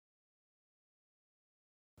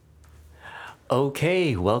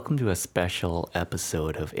Okay, welcome to a special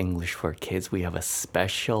episode of English for Kids. We have a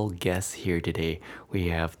special guest here today. We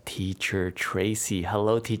have Teacher Tracy.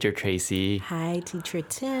 Hello, Teacher Tracy. Hi, Teacher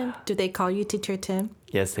Tim. Do they call you Teacher Tim?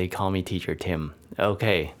 Yes, they call me Teacher Tim.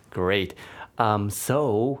 Okay, great.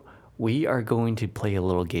 So we are going to play a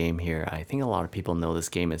little game here. I think a lot of people know this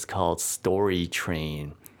game. It's called Story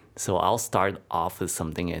Train. So I'll start off with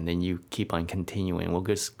something and then you keep on continuing.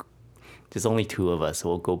 There's only two of us, so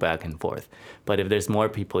we'll go back and forth. But if there's more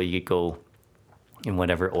people, you could go in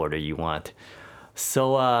whatever order you want.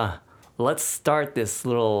 So let's start this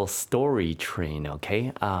little story train,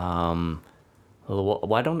 okay?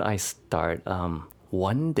 Why don't I start?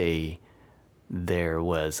 One day there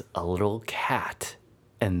was a little cat,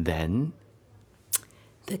 and then...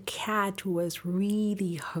 The cat was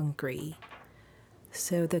really hungry.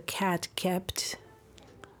 So the cat kept...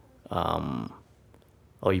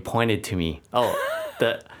 Oh, he pointed to me.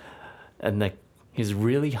 He's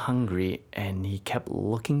really hungry, and he kept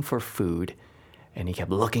looking for food, and he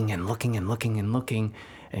kept looking and looking and looking and looking,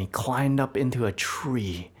 and he climbed up into a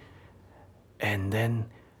tree, and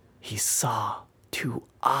then he saw two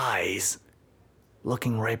eyes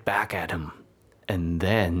looking right back at him, and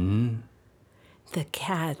then... The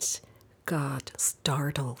cat got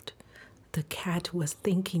startled. The cat was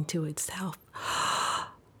thinking to itself,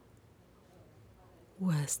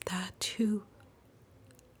 was that two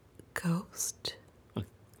ghosts?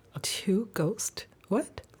 Two ghosts?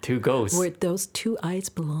 What? Two ghosts. Would those two eyes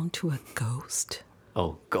belong to a ghost?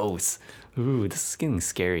 Oh, ghosts. Ooh, this is getting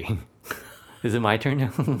scary. Is it my turn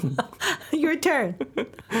now? Your turn.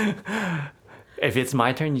 If it's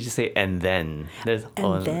my turn, you just say, and then.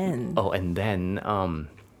 Then. Oh, and then,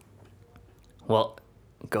 well,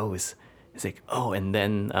 ghosts. It's like, oh, and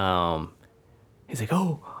then, he's like,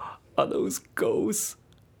 oh, are those ghosts?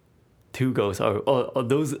 Two ghosts. Are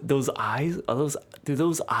those eyes? Do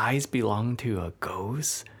those eyes belong to a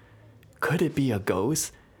ghost? Could it be a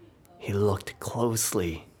ghost? He looked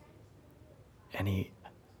closely, and he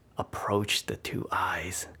approached the two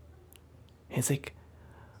eyes. He's like,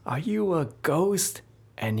 are you a ghost?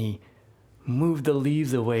 And he moved the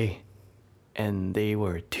leaves away, and they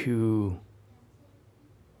were two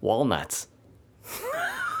walnuts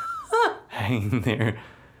hanging there.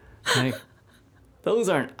 Like, those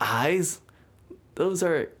aren't eyes. Those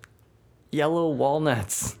are yellow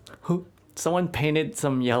walnuts. Someone painted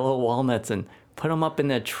some yellow walnuts and put them up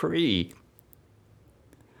in a tree.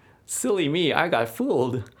 Silly me, I got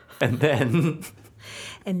fooled. And then...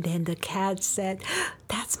 And then the cat said,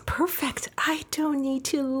 that's perfect. I don't need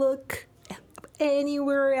to look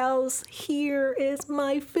anywhere else. Here is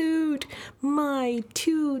my food, my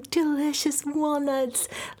two delicious walnuts.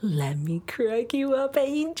 Let me crack you up and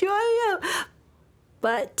enjoy them.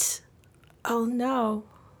 But, oh no,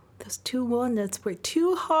 those two walnuts were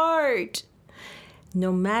too hard.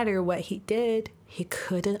 No matter what he did, he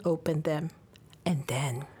couldn't open them. And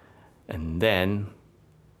then,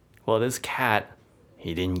 well, this cat,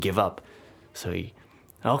 he didn't give up. So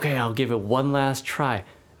okay, I'll give it one last try.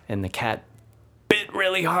 And the cat bit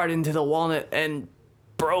really hard into the walnut and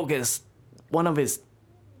broke one of his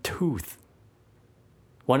teeth.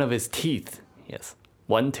 Yes,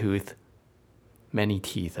 one tooth, many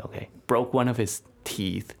teeth, okay. Broke one of his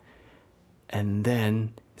teeth. And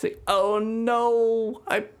then he's like, oh no,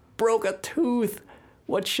 I broke a tooth.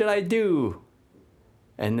 What should I do?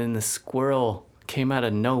 And then the squirrel came out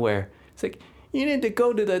of nowhere. It's like, you need to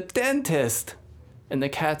go to the dentist. And the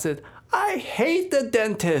cat said, I hate the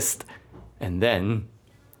dentist. And then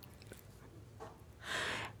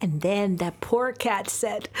that poor cat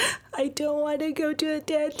said, I don't want to go to the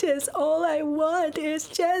dentist. All I want is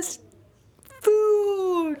just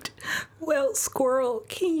food. Well, squirrel,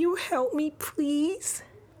 can you help me, please?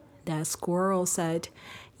 That squirrel said,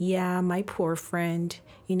 yeah, my poor friend.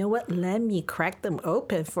 You know what? Let me crack them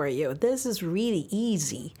open for you. This is really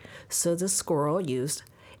easy. So the squirrel used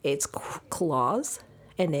its claws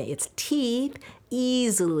and then its teeth,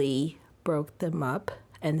 easily broke them up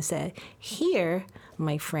and said, here,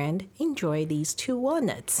 my friend, enjoy these two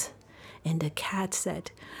walnuts. And the cat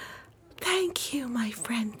said, thank you, my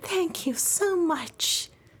friend. Thank you so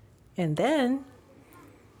much. And then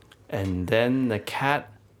the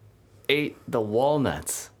cat ate the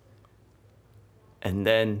walnuts. And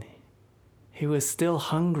then he was still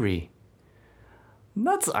hungry.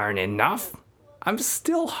 Nuts aren't enough. I'm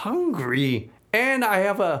still hungry. And I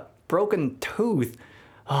have a broken tooth.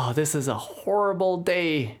 Oh, this is a horrible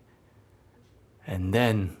day. And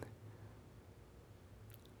then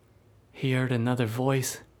he heard another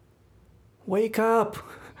voice. Wake up.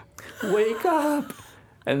 Wake up.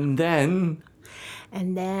 And then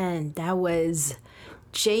And then that was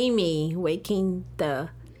Jamie waking the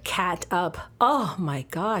cat up. Oh my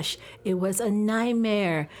gosh, it was a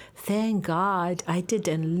nightmare. Thank God I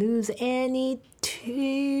didn't lose any teeth.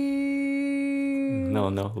 No,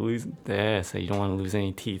 so you don't want to lose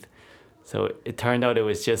any teeth. So it turned out it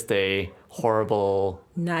was just a horrible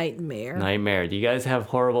Nightmare. Do you guys have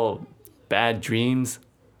horrible bad dreams?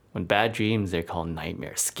 When bad dreams, they're called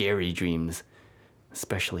nightmares, scary dreams,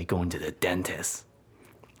 especially going to the dentist.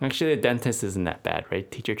 Actually, the dentist isn't that bad, right,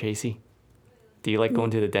 Teacher Tracy? Do you like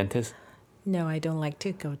going to the dentist? No, I don't like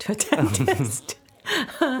to go to a dentist.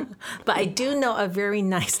 But I do know a very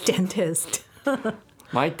nice dentist.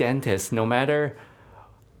 My dentist, no matter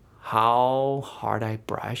how hard I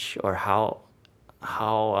brush or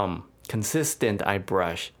how consistent I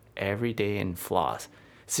brush every day and floss,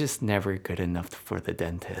 it's just never good enough for the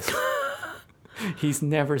dentist. He's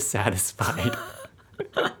never satisfied.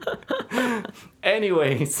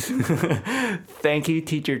 Anyways, thank you,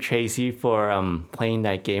 Teacher Tracy, for playing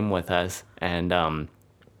that game with us. And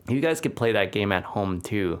you guys could play that game at home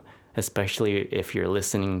too, especially if you're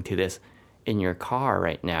listening to this in your car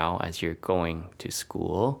right now as you're going to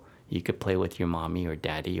school. You could play with your mommy or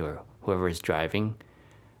daddy or whoever is driving.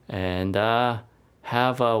 And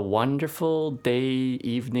have a wonderful day,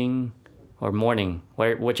 evening, or morning,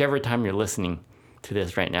 whichever time you're listening to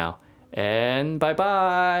this right now. And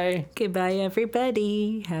bye-bye. Goodbye,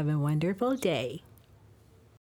 everybody. Have a wonderful day.